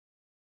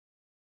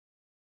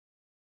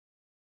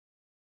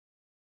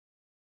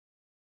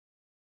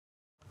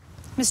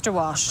Mr.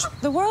 Walsh,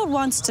 the world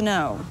wants to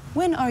know,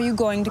 when are you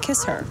going to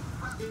kiss her?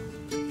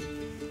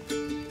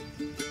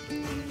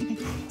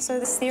 So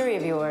this theory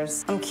of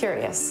yours, I'm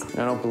curious.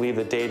 I don't believe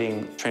that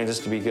dating trains us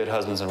to be good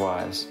husbands and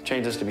wives. It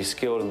trains us to be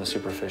skilled in the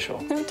superficial.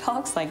 Who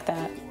talks like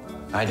that?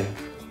 I do.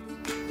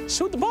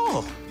 Shoot the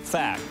ball.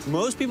 Fact.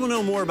 Most people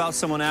know more about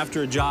someone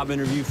after a job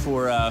interview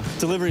for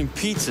delivering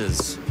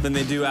pizzas than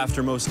they do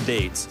after most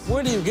dates.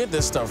 Where do you get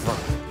this stuff from?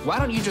 Why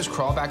don't you just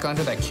crawl back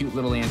onto that cute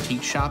little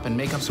antique shop and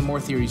make up some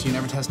more theories you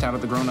never test out at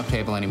the grown-up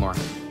table anymore?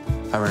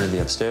 I rented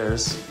the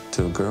upstairs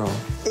to a girl.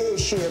 Is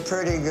she a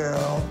pretty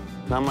girl?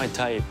 Not my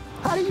type.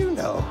 How do you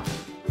know?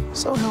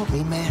 So help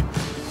me, man.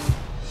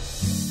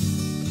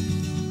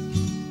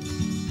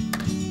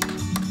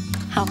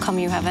 How come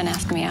you haven't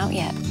asked me out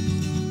yet?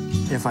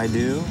 If I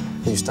do,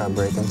 you start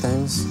breaking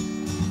things.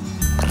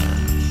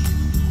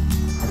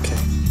 Okay.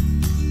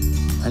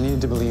 I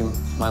needed to believe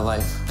my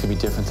life could be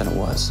different than it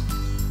was.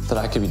 That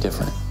I could be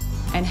different.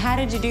 And how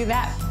did you do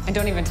that? And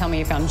don't even tell me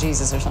you found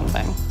Jesus or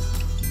something.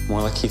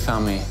 More like he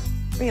found me.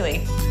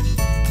 Really?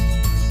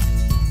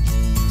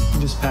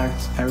 You just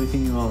packed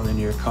everything you own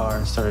into your car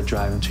and started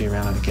driving until you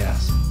ran out of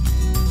gas.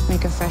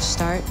 Make a fresh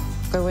start,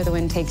 go where the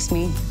wind takes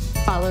me,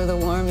 follow the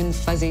warm and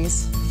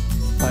fuzzies.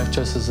 Life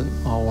just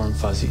isn't all warm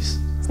fuzzies.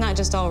 It's not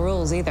just all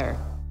rules either.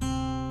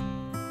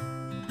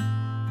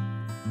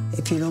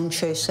 If you don't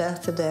chase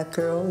after that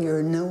girl,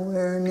 you're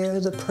nowhere near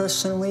the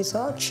person we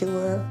thought you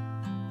were.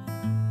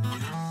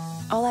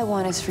 All I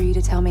want is for you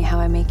to tell me how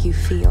I make you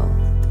feel.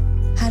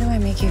 How do I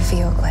make you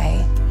feel, Clay?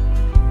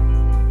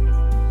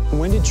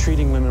 When did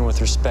treating women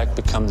with respect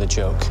become the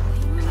joke?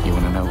 You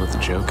want to know what the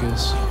joke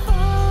is?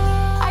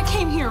 I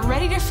came here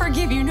ready to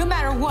forgive you no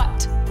matter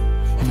what.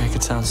 You make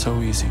it sound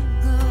so easy.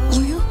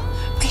 You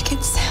make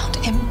it sound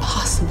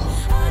impossible.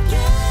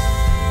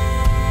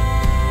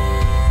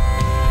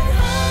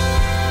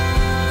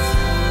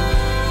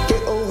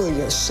 Get over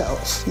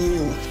yourself,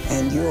 you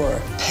and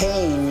your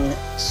pain.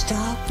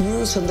 Stop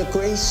using the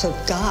grace of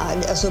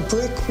God as a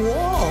brick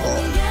wall.